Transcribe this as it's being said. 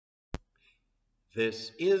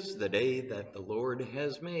This is the day that the Lord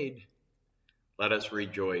has made. Let us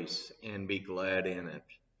rejoice and be glad in it.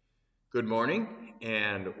 Good morning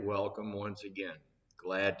and welcome once again.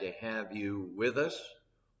 Glad to have you with us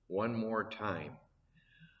one more time.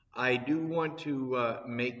 I do want to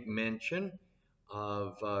make mention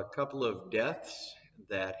of a couple of deaths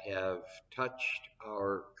that have touched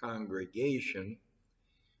our congregation.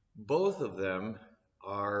 Both of them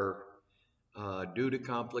are due to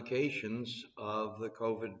complications of the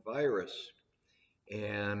COVID virus.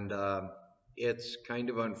 And it's kind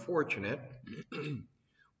of unfortunate.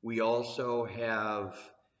 We also have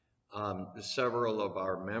several of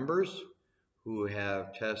our members who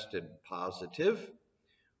have tested positive.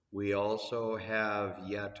 We also have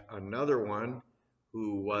yet another one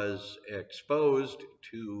who was exposed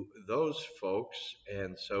to those folks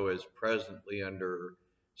and so is presently under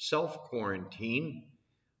self-quarantine,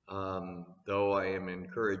 though I am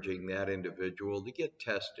encouraging that individual to get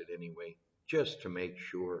tested anyway, just to make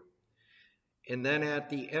sure. And then at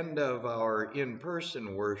the end of our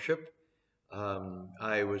in-person worship,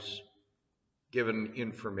 I was given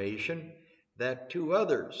information that two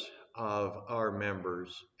others of our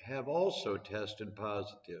members have also tested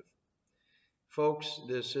positive. Folks,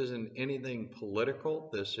 this isn't anything political.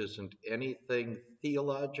 This isn't anything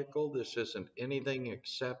theological. This isn't anything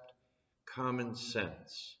except common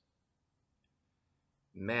sense.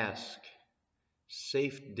 Mask,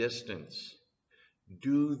 safe distance,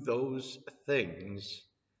 do those things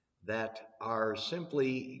that are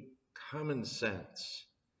simply common sense,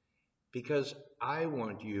 because I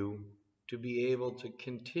want you to be able to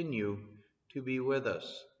continue to be with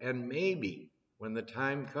us. And maybe when the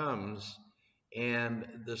time comes and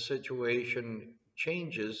the situation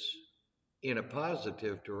changes in a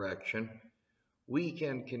positive direction, we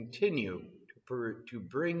can continue to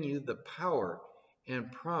bring you the power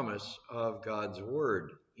and promise of God's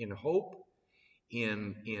word in hope,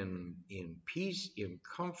 in peace, in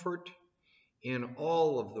comfort, in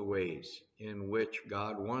all of the ways in which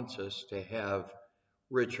God wants us to have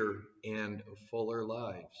richer and fuller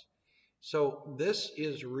lives. So this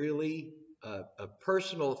is really a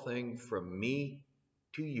personal thing from me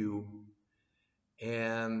to you,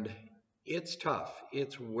 and it's tough.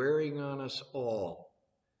 It's wearing on us all.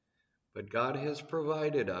 But God has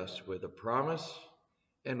provided us with a promise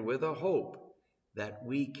and with a hope that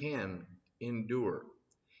we can endure.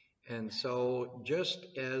 And so just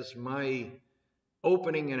as my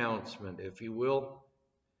opening announcement, if you will,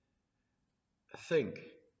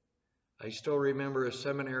 I still remember a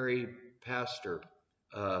seminary pastor,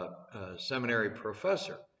 a seminary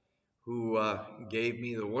professor, who gave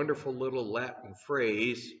me the wonderful little Latin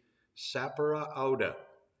phrase, sapere aude,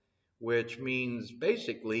 which means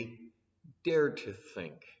basically, dare to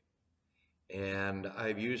think. And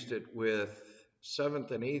I've used it with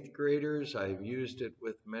 7th and 8th graders. I've used it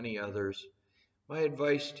with many others. My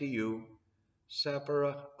advice to you,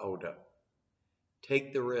 sapere aude.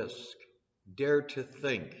 Take the risk. Dare to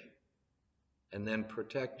think. And then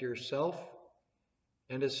protect yourself,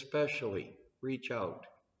 and especially reach out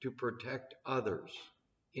to protect others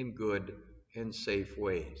in good and safe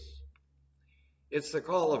ways. It's the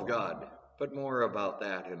call of God, but more about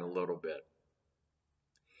that in a little bit.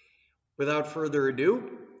 Without further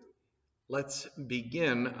ado, let's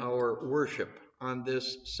begin our worship on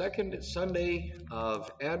this second Sunday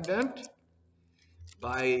of Advent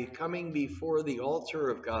by coming before the altar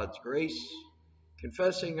of God's grace,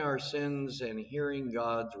 confessing our sins and hearing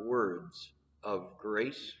God's words of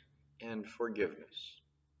grace and forgiveness.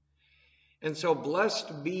 And so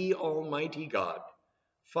blessed be Almighty God,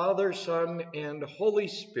 Father, Son, and Holy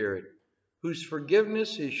Spirit, whose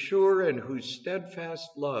forgiveness is sure and whose steadfast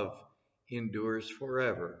love endures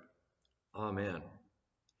forever. Amen.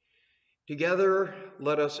 Together,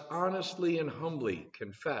 let us honestly and humbly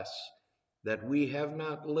confess that we have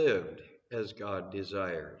not lived as God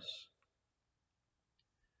desires.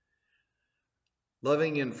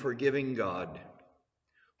 Loving and forgiving God,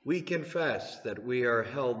 we confess that we are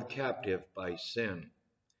held captive by sin.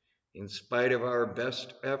 In spite of our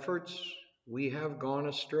best efforts, we have gone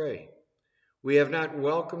astray. We have not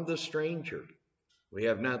welcomed the stranger. We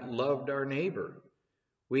have not loved our neighbor.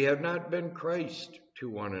 We have not been Christ to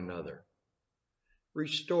one another.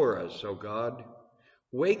 Restore us, O God.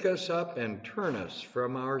 Wake us up and turn us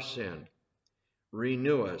from our sin.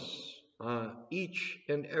 Renew us each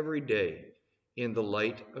and every day in the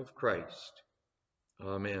light of Christ.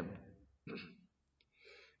 Amen.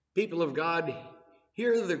 People of God,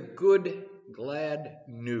 hear the good, glad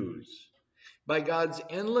news. By God's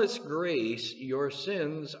endless grace, your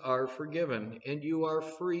sins are forgiven and you are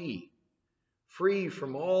free. free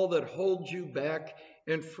from all that holds you back,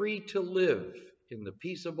 and free to live in the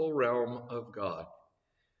peaceable realm of God.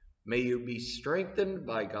 May you be strengthened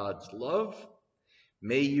by God's love.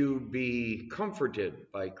 May you be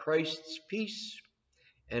comforted by Christ's peace,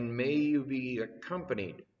 and may you be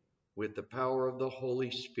accompanied with the power of the Holy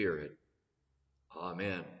Spirit.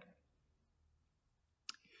 Amen.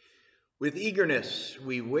 With eagerness,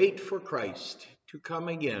 we wait for Christ to come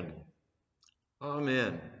again.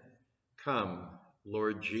 Amen. Come,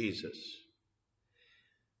 Lord Jesus.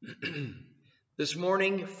 This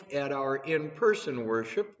morning at our in-person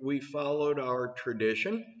worship, we followed our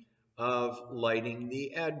tradition of lighting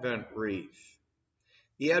the Advent wreath.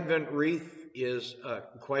 The Advent wreath is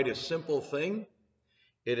quite a simple thing.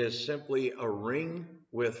 It is simply a ring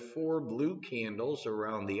with 4 blue candles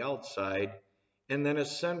around the outside, and then a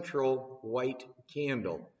central white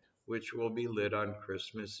candle, which will be lit on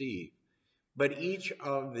Christmas Eve. But each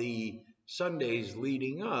of the Sundays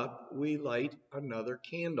leading up, we light another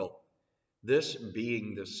candle. This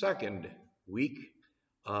being the second week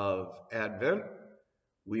of Advent,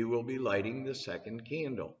 we will be lighting the second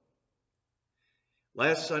candle.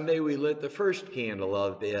 Last Sunday, we lit the first candle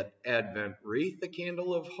of the Advent wreath, the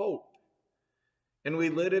candle of hope. And we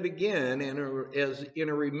lit it again as in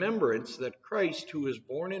a remembrance that Christ, who was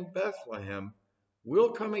born in Bethlehem,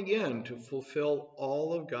 will come again to fulfill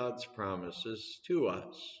all of God's promises to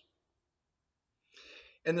us.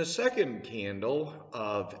 And the second candle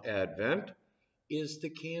of Advent is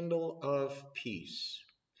the candle of peace.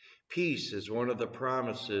 Peace is one of the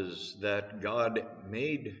promises that God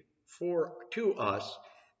made to us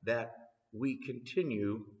that we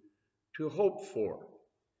continue to hope for.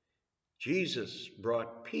 Jesus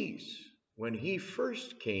brought peace when he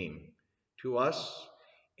first came to us,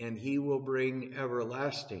 and he will bring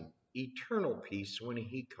everlasting, eternal peace when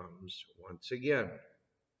he comes once again.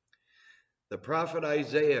 The prophet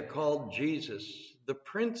Isaiah called Jesus the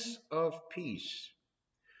Prince of Peace.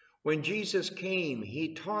 When Jesus came,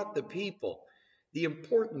 he taught the people the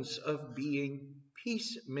importance of being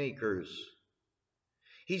peacemakers.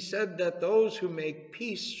 He said that those who make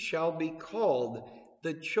peace shall be called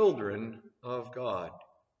the children of God.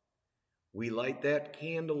 We light that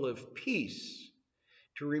candle of peace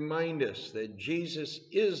to remind us that Jesus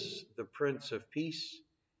is the Prince of Peace,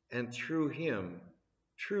 and through him,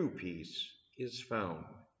 true peace is found.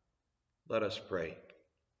 Let us pray.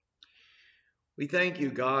 We thank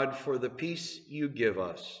you, God, for the peace you give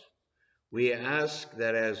us. We ask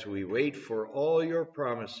that as we wait for all your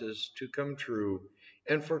promises to come true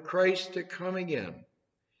and for Christ to come again,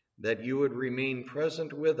 that you would remain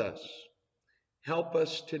present with us. Help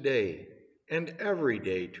us today and every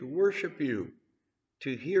day to worship you,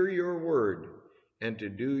 to hear your word, and to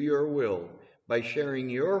do your will by sharing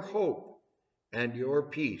your hope and your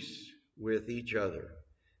peace with each other.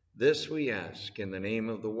 This we ask in the name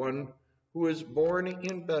of the one who is born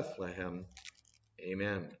in Bethlehem.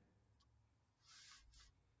 Amen.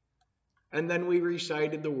 And then we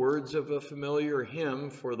recited the words of a familiar hymn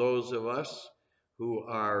for those of us who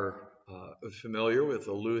are familiar with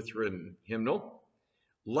the Lutheran hymnal.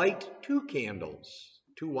 Light 2 candles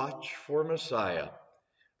to watch for Messiah.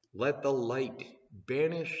 Let the light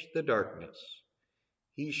banish the darkness.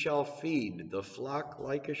 He shall feed the flock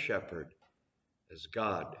like a shepherd as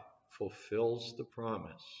God fulfills the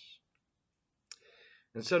promise.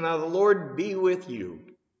 And so now the Lord be with you.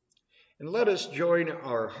 And let us join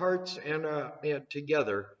our hearts and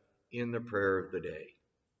together in the prayer of the day.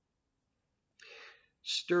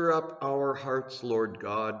 Stir up our hearts, Lord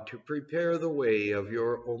God, to prepare the way of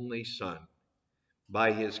your only Son.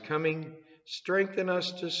 By his coming, strengthen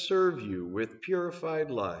us to serve you with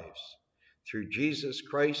purified lives. Through Jesus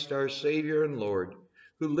Christ, our Savior and Lord,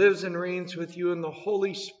 who lives and reigns with you in the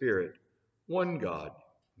Holy Spirit, one God,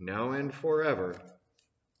 now and forever.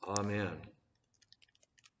 Amen.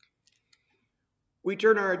 We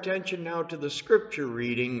turn our attention now to the scripture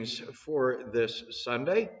readings for this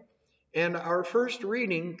Sunday, and our first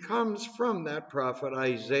reading comes from that prophet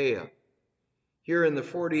Isaiah. Here in the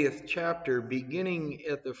 40th chapter, beginning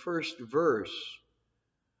at the first verse,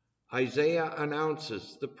 Isaiah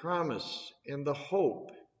announces the promise and the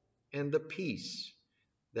hope and the peace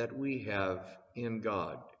that we have in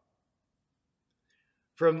God.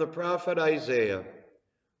 From the prophet Isaiah,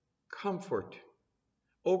 comfort.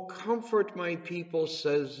 O comfort my people,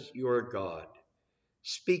 says your God.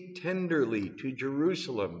 Speak tenderly to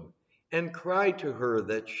Jerusalem and cry to her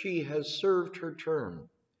that she has served her term,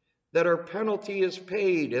 that her penalty is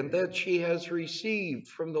paid, and that she has received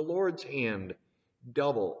from the Lord's hand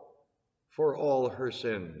double for all her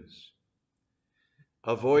sins.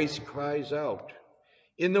 A voice cries out,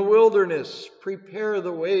 In the wilderness, prepare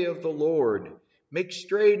the way of the Lord. Make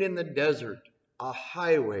straight in the desert a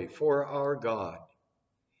highway for our God.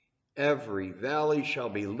 Every valley shall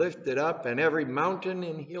be lifted up, and every mountain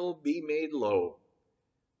and hill be made low.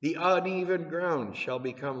 The uneven ground shall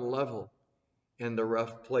become level, and the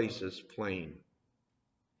rough places plain.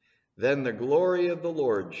 Then the glory of the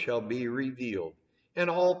Lord shall be revealed, and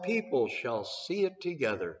all people shall see it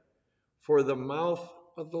together, for the mouth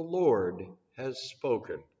of the Lord has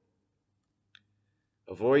spoken.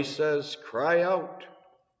 A voice says, "Cry out."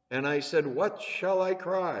 And I said, "What shall I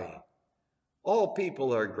cry?" All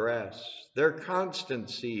people are grass. Their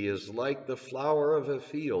constancy is like the flower of a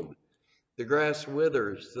field. The grass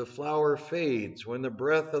withers, the flower fades when the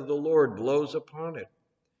breath of the Lord blows upon it.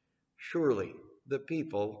 Surely the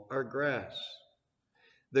people are grass.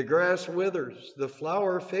 The grass withers, the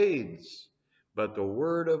flower fades, but the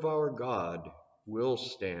word of our God will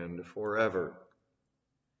stand forever.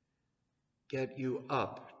 Get you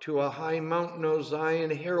up to a high mountain, O Zion,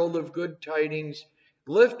 herald of good tidings.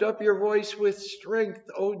 Lift up your voice with strength,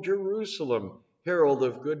 O Jerusalem, herald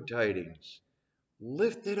of good tidings.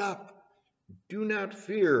 Lift it up, do not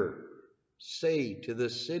fear. Say to the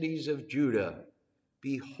cities of Judah,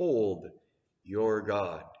 behold your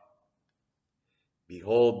God.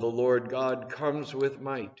 Behold, the Lord God comes with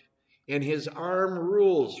might, and his arm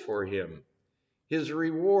rules for him. His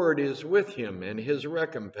reward is with him, and his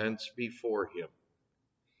recompense before him.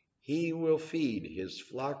 He will feed his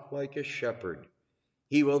flock like a shepherd.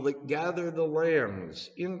 He will gather the lambs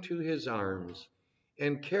into his arms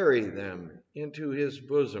and carry them into his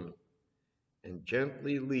bosom and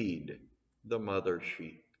gently lead the mother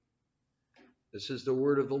sheep. This is the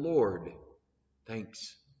word of the Lord.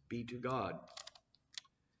 Thanks be to God.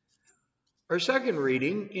 Our second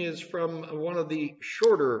reading is from one of the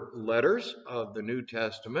shorter letters of the New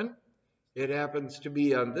Testament. It happens to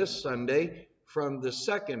be on this Sunday from the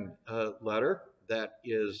second letter that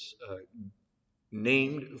is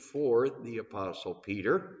named for the Apostle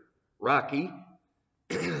Peter, Rocky,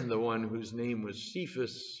 the one whose name was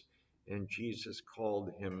Cephas, and Jesus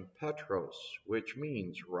called him Petros, which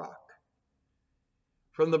means rock.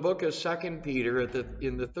 From the book of 2 Peter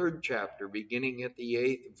in the 3rd chapter, beginning at the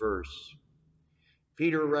 8th verse,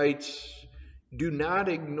 Peter writes, "Do not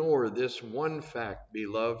ignore this one fact,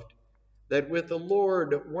 beloved, that with the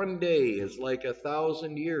Lord 1 day is like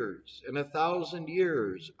 1,000 years, and 1,000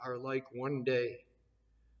 years are like 1 day.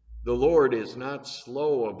 The Lord is not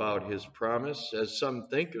slow about his promise, as some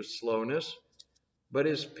think of slowness, but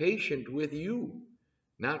is patient with you,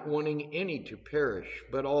 not wanting any to perish,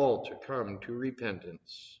 but all to come to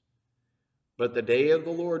repentance. But the day of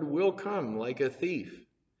the Lord will come like a thief,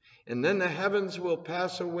 and then the heavens will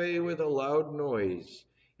pass away with a loud noise,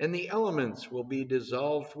 and the elements will be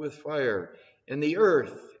dissolved with fire, and the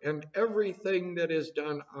earth and everything that is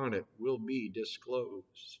done on it will be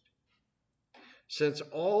disclosed. Since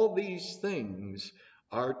all these things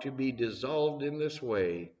are to be dissolved in this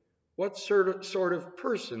way, what sort of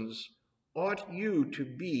persons ought you to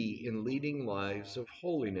be in leading lives of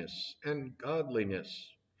holiness and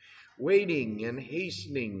godliness, waiting and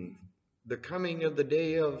hastening the coming of the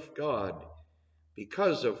day of God,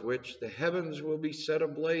 because of which the heavens will be set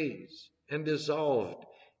ablaze and dissolved,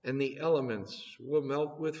 and the elements will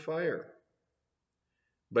melt with fire?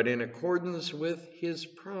 But in accordance with his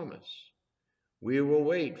promise, we will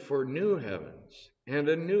wait for new heavens and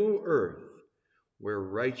a new earth where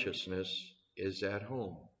righteousness is at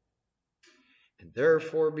home. And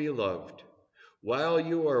therefore, beloved, while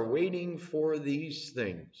you are waiting for these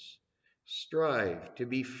things, strive to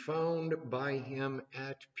be found by him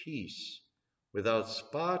at peace, without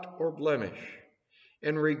spot or blemish,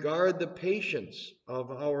 and regard the patience of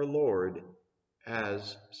our Lord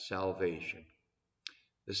as salvation.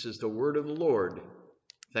 This is the word of the Lord.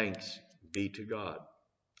 Thanks be to God.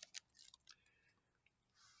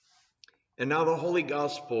 And now the Holy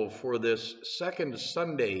Gospel for this second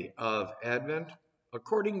Sunday of Advent,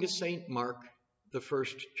 according to St. Mark, the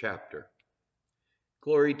 1st chapter.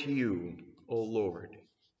 Glory to you, O Lord.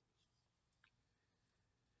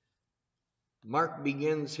 Mark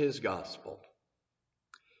begins his Gospel.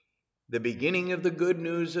 The beginning of the good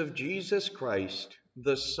news of Jesus Christ,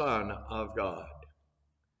 the Son of God.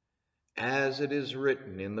 As it is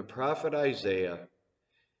written in the prophet Isaiah,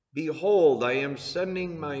 "Behold, I am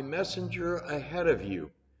sending my messenger ahead of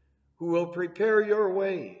you, who will prepare your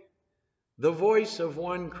way. The voice of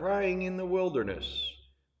one crying in the wilderness,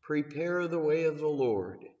 prepare the way of the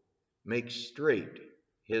Lord, make straight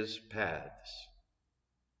his paths."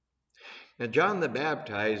 Now John the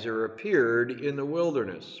Baptizer appeared in the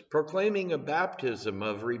wilderness, proclaiming a baptism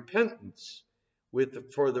of repentance,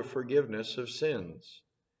 for the forgiveness of sins.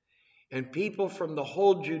 And people from the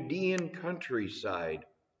whole Judean countryside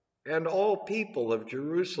and all people of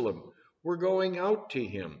Jerusalem were going out to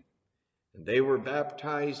him, and they were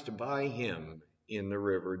baptized by him in the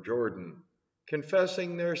river Jordan,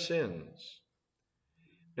 confessing their sins.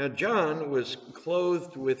 Now John was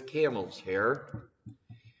clothed with camel's hair,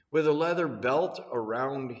 with a leather belt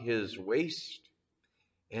around his waist,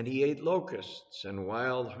 and he ate locusts and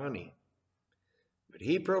wild honey. But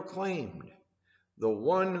he proclaimed, "The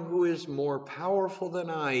one who is more powerful than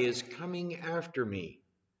I is coming after me.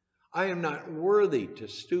 I am not worthy to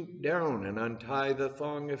stoop down and untie the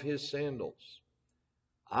thong of his sandals.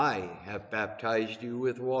 I have baptized you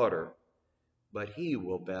with water, but he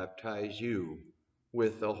will baptize you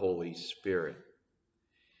with the Holy Spirit."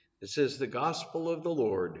 This is the gospel of the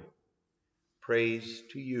Lord. Praise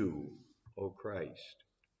to you, O Christ.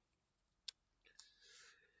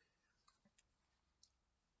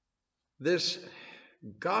 This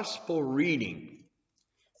gospel reading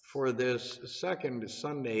for this second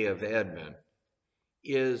Sunday of Advent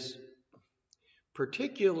is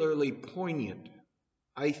particularly poignant,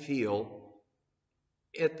 I feel,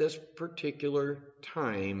 at this particular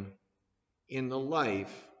time in the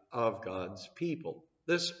life of God's people,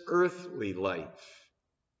 this earthly life.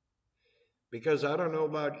 Because I don't know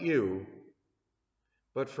about you,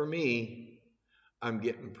 but for me, I'm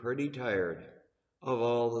getting pretty tired of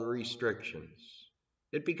all the restrictions.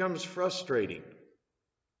 It becomes frustrating.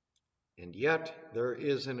 And yet there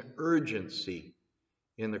is an urgency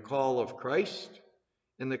in the call of Christ,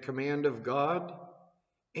 in the command of God,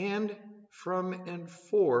 and from and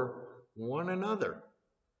for one another.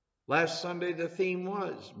 Last Sunday the theme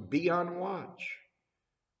was, be on watch.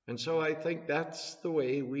 And so I think that's the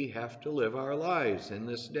way we have to live our lives in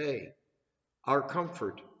this day. Our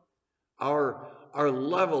comfort, our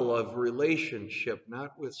level of relationship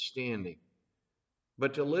notwithstanding,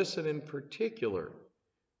 but to listen in particular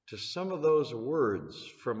to some of those words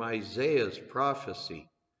from Isaiah's prophecy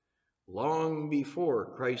long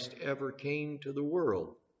before Christ ever came to the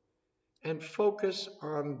world, and focus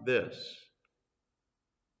on this.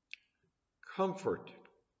 Comfort.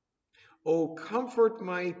 Oh, comfort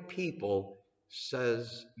my people,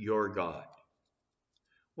 says your God.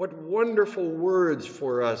 What wonderful words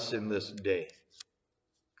for us in this day.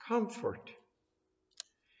 Comfort.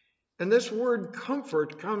 And this word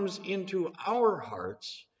comfort comes into our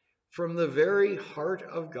hearts from the very heart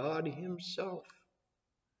of God himself.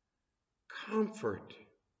 Comfort.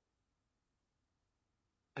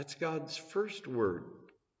 That's God's first word,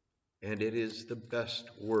 and it is the best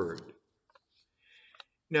word.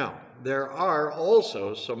 Now, there are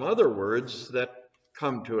also some other words that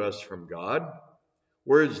come to us from God,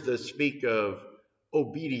 words that speak of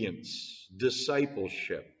obedience,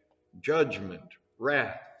 discipleship, judgment,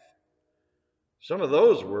 wrath. Some of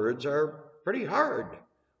those words are pretty hard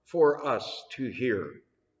for us to hear.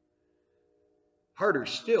 Harder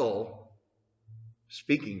still,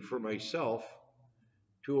 speaking for myself,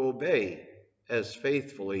 to obey as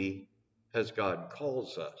faithfully as God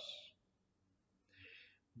calls us.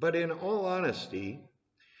 But in all honesty,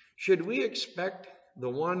 should we expect the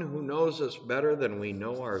one who knows us better than we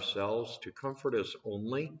know ourselves to comfort us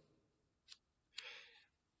only?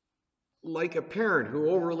 Like a parent who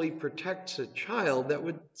overly protects a child, that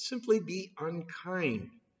would simply be unkind.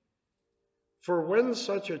 For when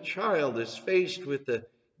such a child is faced with the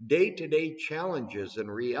day-to-day challenges and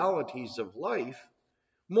realities of life,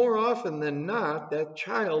 more often than not, that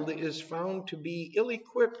child is found to be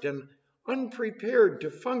ill-equipped and unprepared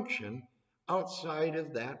to function outside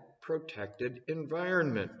of that protected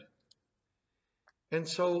environment. And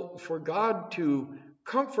so for God to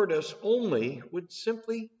comfort us only would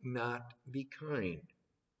simply not be kind,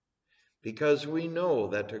 because we know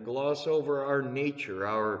that to gloss over our nature,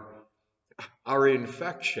 our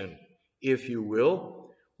infection, if you will,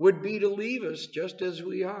 would be to leave us just as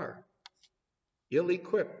we are,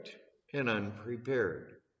 ill-equipped and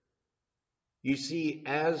unprepared. You see,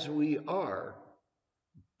 as we are,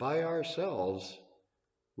 by ourselves,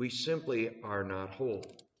 we simply are not whole.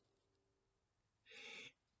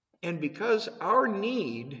 And because our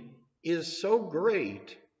need is so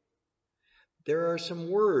great, there are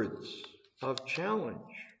some words of challenge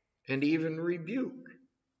and even rebuke.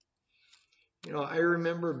 You know, I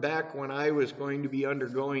remember back when I was going to be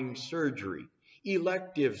undergoing surgery,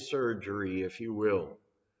 elective surgery, if you will,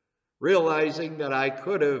 realizing that I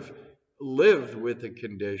could have lived with the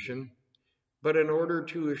condition, but in order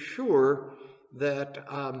to assure that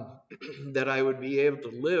that I would be able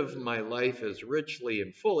to live my life as richly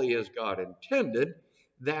and fully as God intended,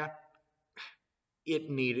 that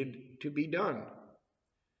it needed to be done.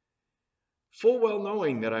 full well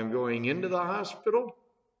knowing that I'm going into the hospital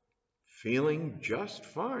feeling just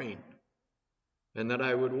fine, and that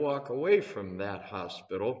I would walk away from that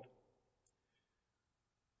hospital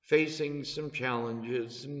facing some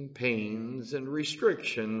challenges and pains and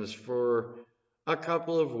restrictions for a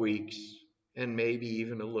couple of weeks and maybe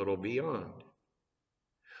even a little beyond.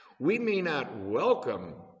 We may not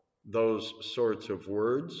welcome those sorts of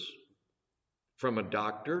words from a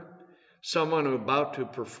doctor, someone about to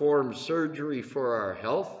perform surgery for our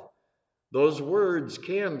health. Those words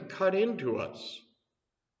can cut into us,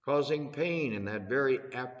 causing pain in that very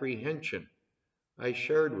apprehension I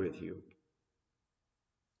shared with you.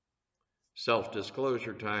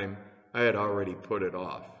 Self-disclosure time, I had already put it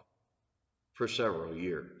off for several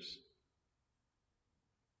years.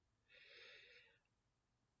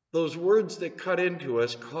 Those words that cut into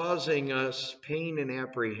us, causing us pain and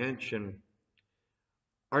apprehension,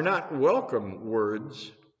 are not welcome words,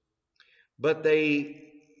 but they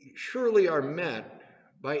surely are met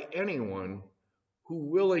by anyone who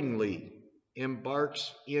willingly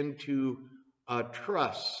embarks into a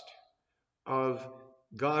trust of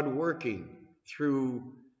God working through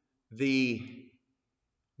the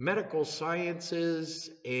medical sciences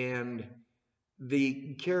and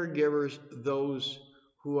the caregivers, those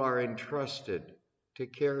who are entrusted to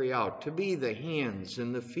carry out, to be the hands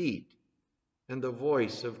and the feet and the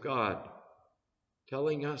voice of God,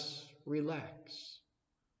 telling us, relax,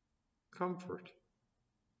 comfort.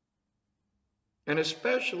 And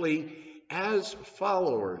especially as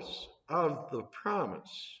followers of the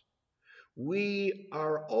promise, we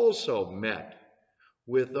are also met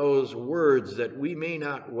with those words that we may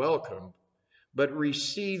not welcome, but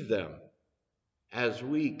receive them as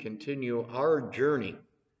we continue our journey,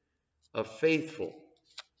 a faithful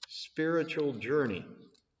spiritual journey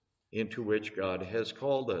into which God has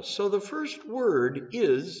called us. So the first word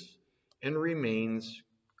is and remains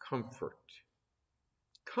comfort.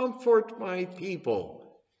 Comfort my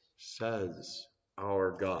people, says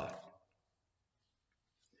our God.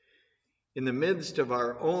 In the midst of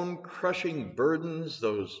our own crushing burdens,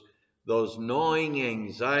 those gnawing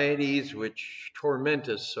anxieties which torment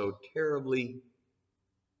us so terribly,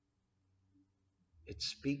 it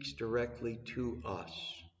speaks directly to us.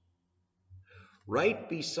 Right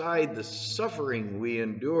beside the suffering we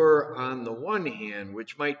endure on the one hand,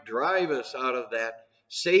 which might drive us out of that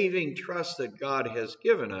saving trust that God has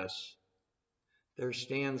given us, there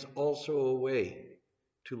stands also a way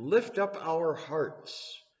to lift up our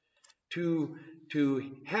hearts, to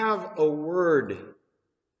have a word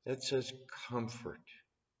that says, comfort.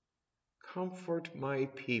 Comfort my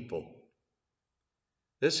people.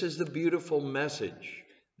 This is the beautiful message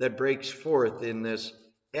that breaks forth in this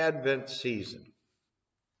Advent season.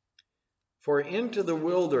 For into the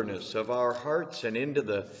wilderness of our hearts and into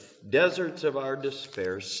the deserts of our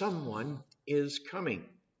despair, someone is coming.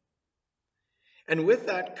 And with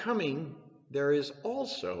that coming, there is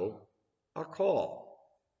also a call.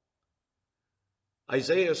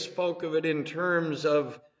 Isaiah spoke of it in terms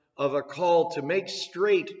of a call to make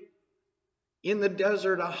straight in the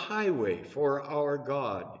desert a highway for our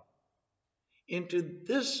God. Into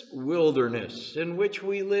this wilderness in which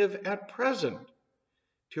we live at present,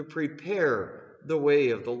 to prepare the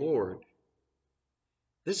way of the Lord.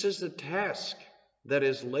 This is the task that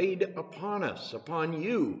is laid upon us, upon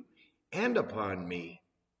you, and upon me.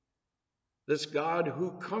 This God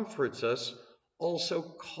who comforts us also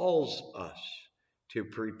calls us to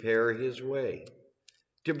prepare his way,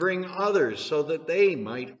 to bring others so that they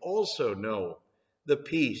might also know the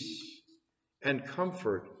peace and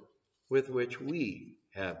comfort with which we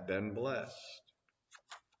have been blessed.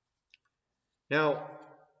 Now,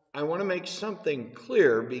 I want to make something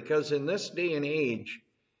clear, because in this day and age,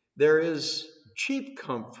 there is cheap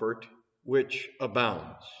comfort which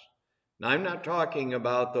abounds. Now, I'm not talking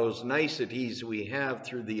about those niceties we have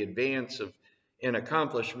through the advance of and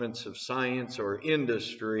accomplishments of science or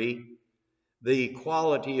industry, the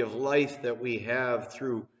quality of life that we have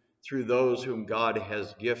through those whom God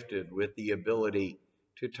has gifted with the ability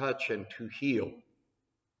to touch and to heal.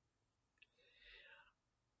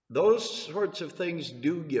 Those sorts of things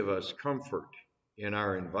do give us comfort in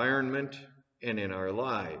our environment and in our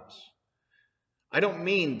lives. I don't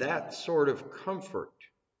mean that sort of comfort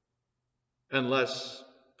unless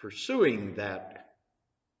pursuing that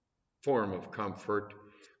form of comfort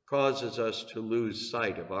causes us to lose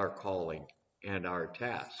sight of our calling and our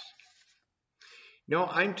task. No,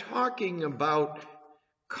 I'm talking about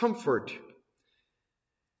comfort.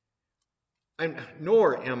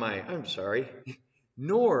 Nor am I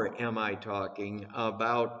talking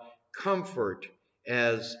about comfort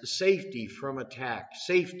as safety from attack,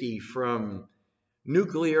 safety from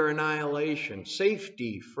nuclear annihilation,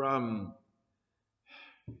 safety from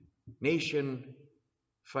nation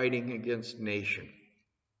fighting against nation.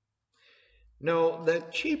 No,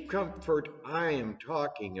 that cheap comfort I am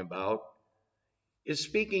talking about is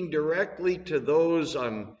speaking directly to those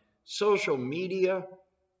on social media,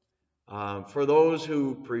 for those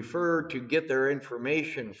who prefer to get their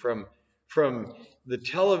information from the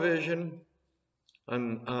television,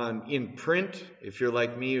 in print, if you're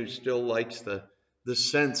like me who still likes the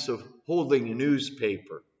sense of holding a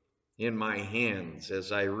newspaper in my hands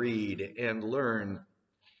as I read and learn.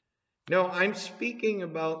 No, I'm speaking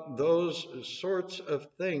about those sorts of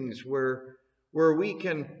things where we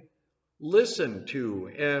can listen to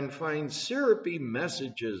and find syrupy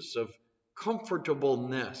messages of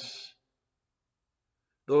comfortableness.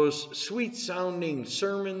 Those sweet sounding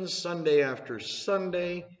sermons Sunday after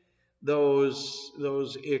Sunday, those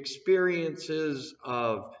experiences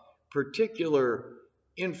of particular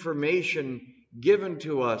information given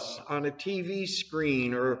to us on a TV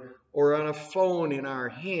screen or on a phone in our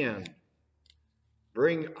hand,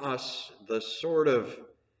 bring us the sort of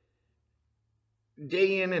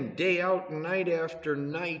day in and day out, night after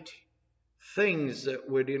night, things that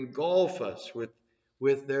would engulf us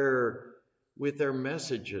with their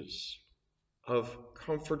messages of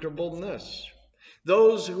comfortableness.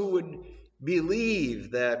 Those who would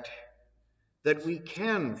believe that we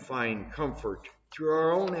can find comfort through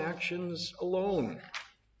our own actions alone.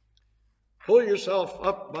 Pull yourself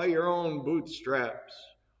up by your own bootstraps.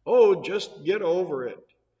 Oh, just get over it.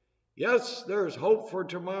 Yes, there's hope for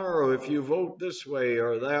tomorrow if you vote this way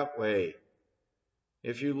or that way,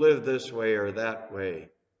 if you live this way or that way,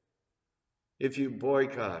 if you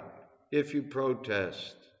boycott, if you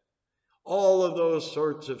protest. All of those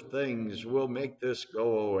sorts of things will make this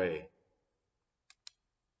go away.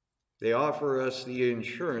 They offer us the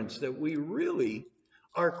assurance that we really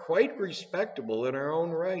are quite respectable in our own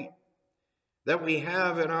right, that we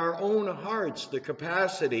have in our own hearts the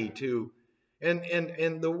capacity to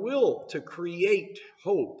and the will to create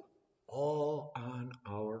hope all on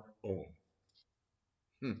our own.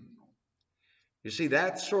 You see,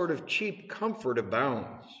 that sort of cheap comfort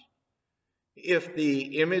abounds. If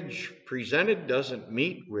the image presented doesn't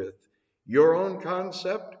meet with your own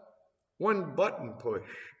concept, one button push,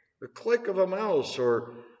 the click of a mouse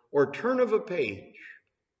or turn of a page,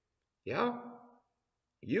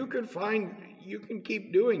 you can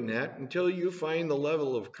keep doing that until you find the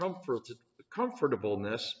level of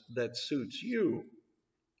comfortableness that suits you.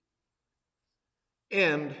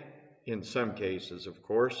 And in some cases, of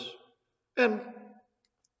course, and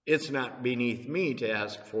it's not beneath me to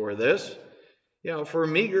ask for this, for a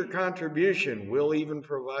meager contribution, we'll even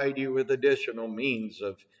provide you with additional means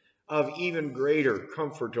of even greater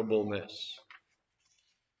comfortableness.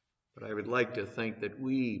 But I would like to think that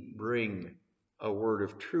we bring a word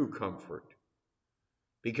of true comfort,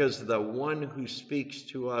 because the one who speaks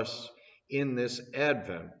to us in this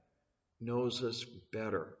Advent knows us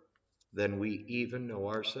better than we even know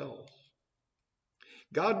ourselves.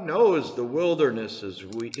 God knows the wildernesses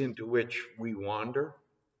into which we wander.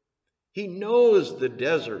 He knows the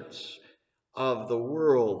deserts of the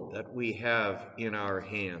world that we have in our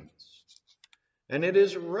hands. And it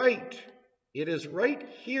is right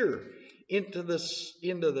here into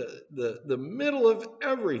the middle of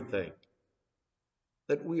everything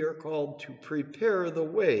that we are called to prepare the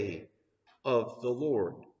way of the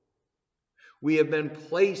Lord. We have been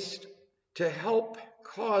placed to help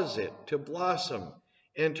cause it to blossom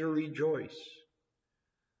and to rejoice.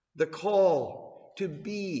 The call to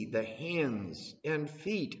be the hands and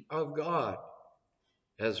feet of God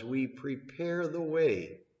as we prepare the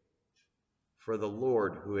way for the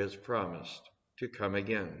Lord who has promised to come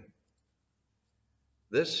again.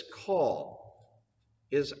 This call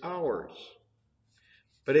is ours,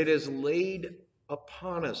 but it is laid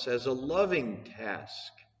upon us as a loving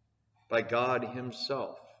task by God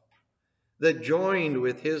Himself, that joined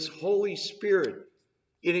with His Holy Spirit,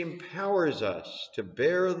 it empowers us to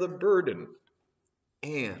bear the burden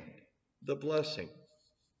and the blessing.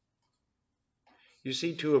 You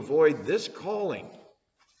see, to avoid this calling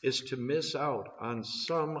is to miss out on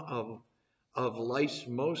some of life's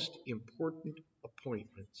most important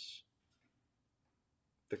appointments.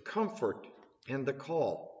 The comfort and the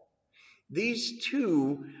call. These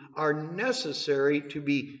two are necessary to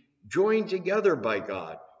be joined together by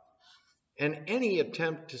God. And any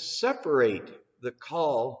attempt to separate the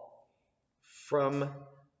call from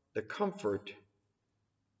the comfort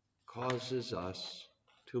causes us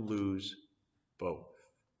to lose both.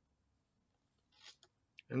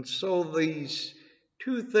 And so these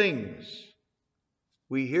Two things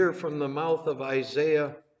we hear from the mouth of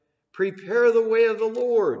Isaiah: prepare the way of the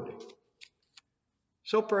Lord.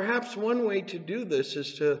 So perhaps one way to do this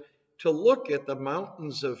is to look at the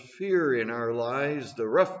mountains of fear in our lives, the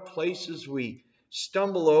rough places we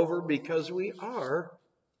stumble over because we are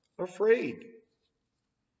afraid.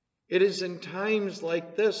 It is in times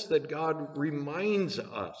like this that God reminds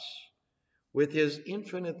us, with his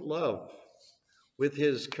infinite love, with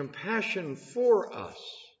his compassion for us,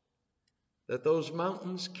 that those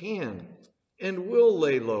mountains can and will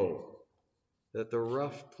lay low, that the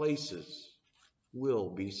rough places will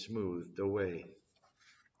be smoothed away.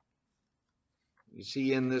 You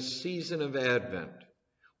see, in this season of Advent,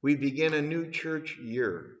 we begin a new church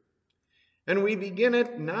year, and we begin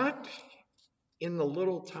it not in the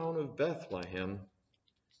little town of Bethlehem,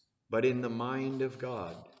 but in the mind of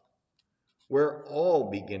God, where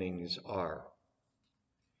all beginnings are.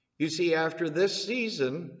 You see, after this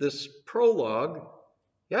season, this prologue,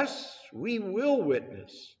 yes, we will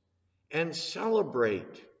witness and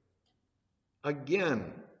celebrate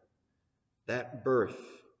again that birth.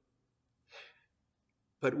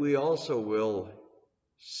 But we also will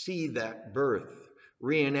see that birth,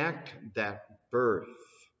 reenact that birth,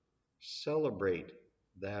 celebrate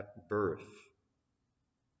that birth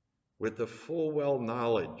with the full well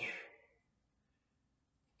knowledge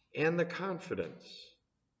and the confidence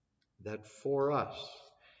that for us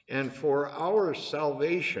and for our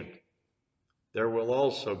salvation, there will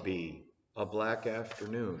also be a black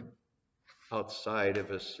afternoon outside of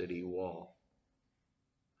a city wall.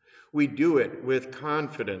 We do it with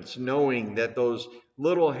confidence, knowing that those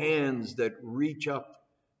little hands that reach up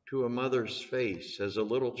to a mother's face as a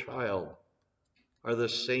little child are the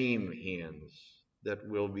same hands that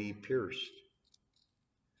will be pierced.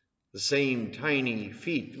 The same tiny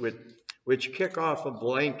feet which kick off a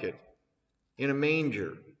blanket in a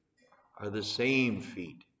manger are the same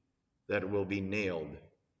feet that will be nailed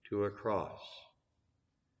to a cross.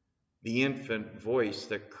 The infant voice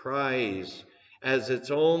that cries as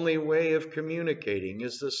its only way of communicating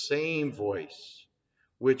is the same voice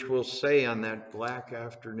which will say on that black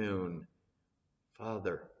afternoon,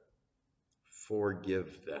 Father,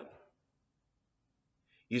 forgive them.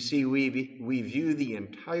 You see, we view the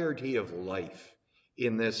entirety of life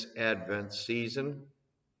in this Advent season,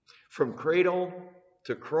 from cradle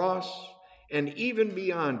to cross, and even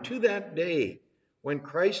beyond, to that day when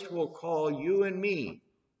Christ will call you and me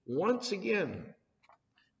once again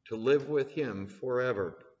to live with him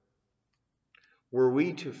forever. Were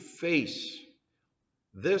we to face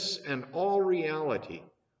this and all reality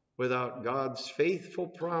without God's faithful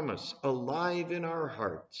promise alive in our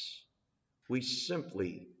hearts, we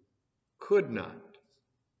simply could not,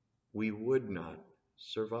 we would not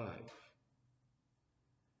survive.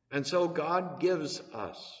 And so God gives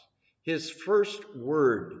us his first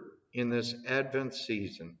word in this Advent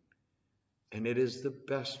season, and it is the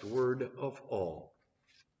best word of all.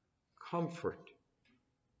 Comfort.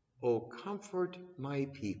 Oh, comfort my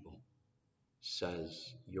people,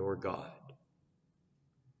 says your God.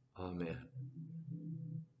 Amen.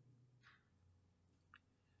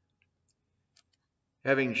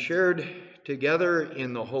 Having shared together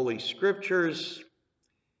in the Holy Scriptures,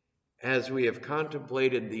 as we have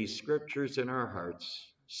contemplated these Scriptures in our hearts,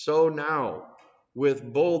 so now,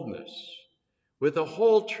 with boldness, with the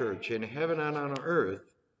whole church in heaven and on earth,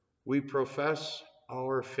 we profess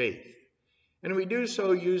our faith. And we do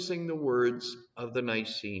so using the words of the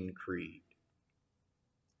Nicene Creed.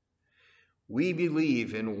 We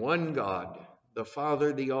believe in one God, the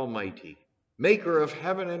Father, the Almighty, maker of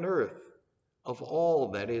heaven and earth, of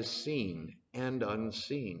all that is seen and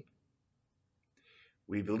unseen.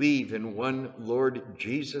 We believe in one Lord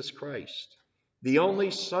Jesus Christ, the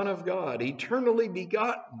only Son of God, eternally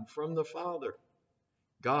begotten from the Father,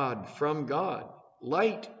 God from God,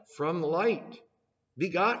 light from light,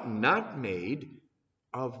 begotten, not made,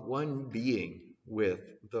 of one being with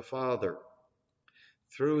the Father.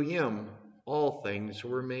 Through him all things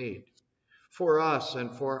were made. For us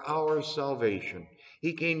and for our salvation,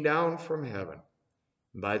 he came down from heaven.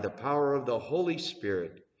 By the power of the Holy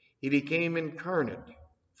Spirit, he became incarnate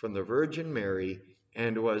from the Virgin Mary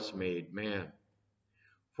and was made man.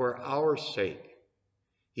 For our sake,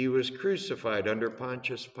 he was crucified under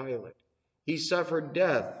Pontius Pilate. He suffered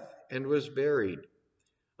death and was buried.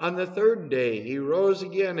 On the third day, he rose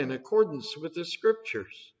again in accordance with the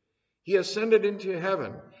Scriptures. He ascended into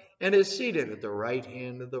heaven and is seated at the right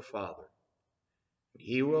hand of the Father.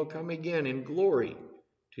 He will come again in glory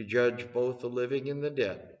to judge both the living and the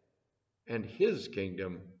dead, and his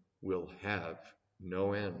kingdom will have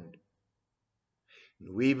no end.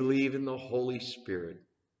 We believe in the Holy Spirit,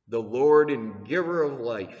 the Lord and giver of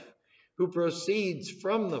life, who proceeds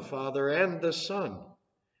from the Father and the Son.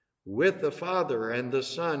 With the Father and the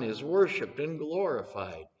Son is worshiped and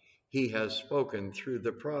glorified. He has spoken through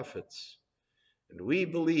the prophets. And we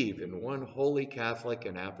believe in one holy Catholic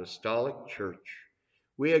and Apostolic Church.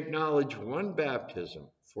 We acknowledge one baptism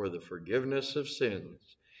for the forgiveness of sins,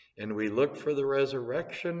 and we look for the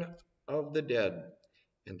resurrection of the dead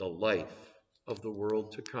and the life of the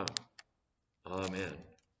world to come. Amen.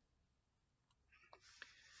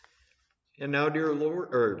 And now, dear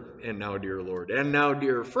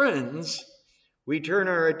friends, we turn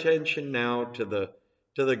our attention now to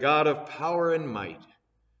the God of power and might,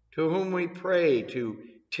 to whom we pray to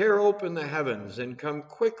tear open the heavens and come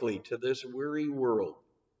quickly to this weary world,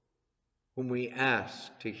 whom we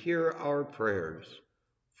ask to hear our prayers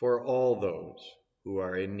for all those who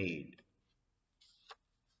are in need.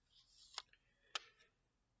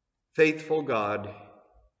 Faithful God,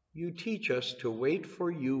 you teach us to wait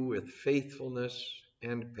for you with faithfulness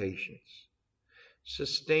and patience.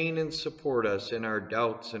 Sustain and support us in our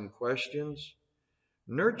doubts and questions.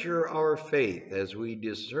 Nurture our faith as we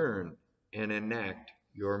discern and enact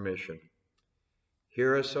your mission.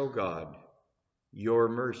 Hear us, O God. Your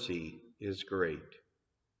mercy is great.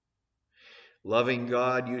 Loving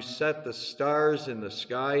God, you set the stars in the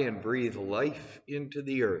sky and breathe life into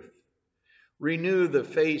the earth. Renew the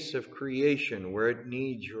face of creation where it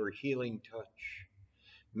needs your healing touch.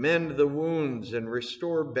 Mend the wounds and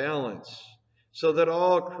restore balance so that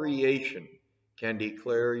all creation can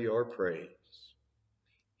declare your praise.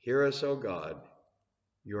 Hear us, O God.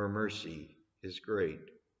 Your mercy is great.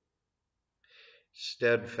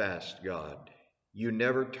 Steadfast God, you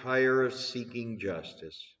never tire of seeking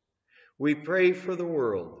justice. We pray for the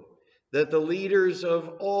world, that the leaders of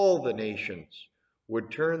all the nations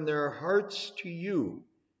would turn their hearts to you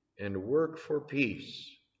and work for peace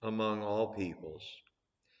among all peoples.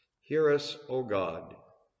 Hear us, O God,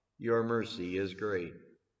 your mercy is great.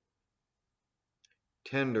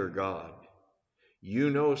 Tender God,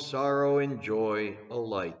 you know sorrow and joy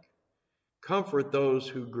alike. Comfort those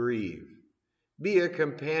who grieve. Be a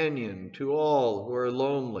companion to all who are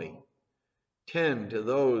lonely. Tend to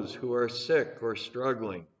those who are sick or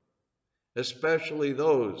struggling, especially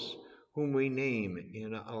those whom we name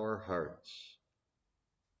in our hearts.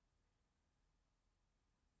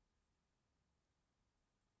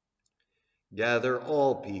 Gather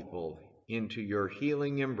all people into your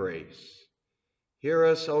healing embrace. Hear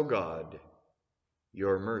us, O God.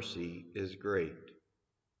 Your mercy is great.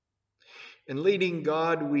 And leading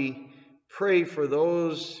God, we pray for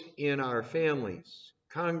those in our families,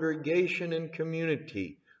 congregation, and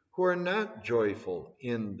community who are not joyful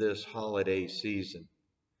in this holiday season.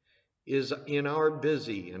 Is in our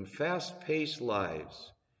busy and fast-paced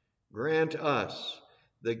lives, grant us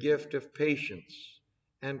the gift of patience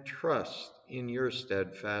and trust in your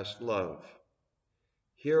steadfast love.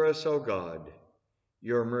 Hear us, O God.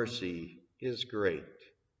 Your mercy is great.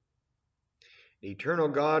 Eternal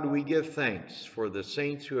God, we give thanks for the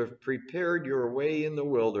saints who have prepared your way in the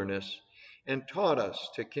wilderness and taught us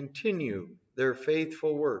to continue their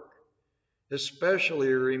faithful work,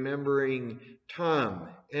 especially remembering Tom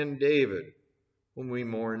and David, whom we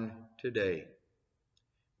mourn today.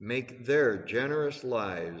 Make their generous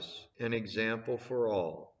lives an example for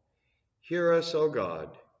all. Hear us, O God.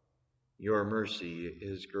 Your mercy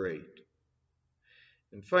is great.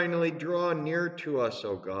 And finally, draw near to us,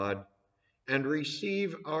 O God, and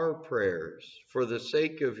receive our prayers for the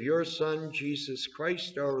sake of your Son, Jesus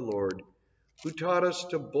Christ our Lord, who taught us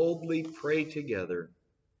to boldly pray together.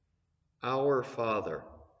 Our Father,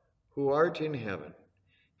 who art in heaven,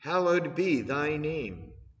 hallowed be thy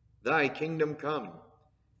name. Thy kingdom come,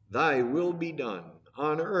 thy will be done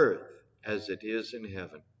on earth as it is in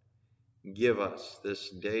heaven. Give us this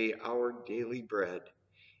day our daily bread,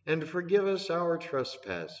 and forgive us our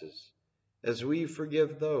trespasses, as we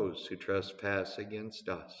forgive those who trespass against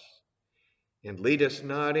us. And lead us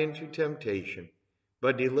not into temptation,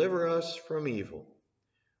 but deliver us from evil.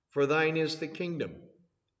 For thine is the kingdom,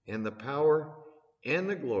 and the power, and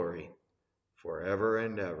the glory, forever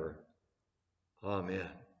and ever. Amen.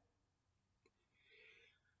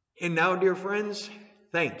 And now, dear friends,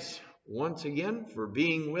 thanks once again for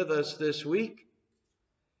being with us this week.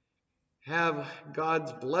 Have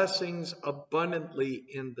God's blessings abundantly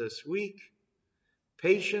in this week,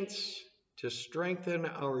 patience to strengthen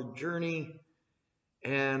our journey,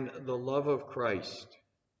 and the love of Christ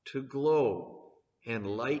to glow and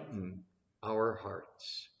lighten our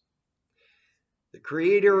hearts. The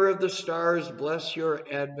Creator of the stars bless your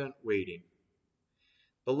Advent waiting.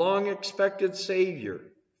 The long-expected Savior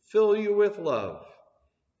fill you with love,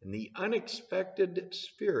 and the unexpected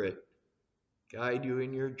Spirit guide you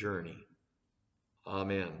in your journey.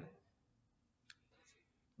 Amen.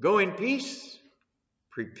 Go in peace.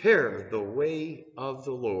 Prepare the way of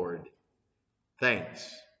the Lord.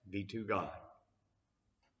 Thanks be to God.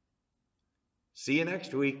 See you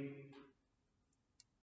next week.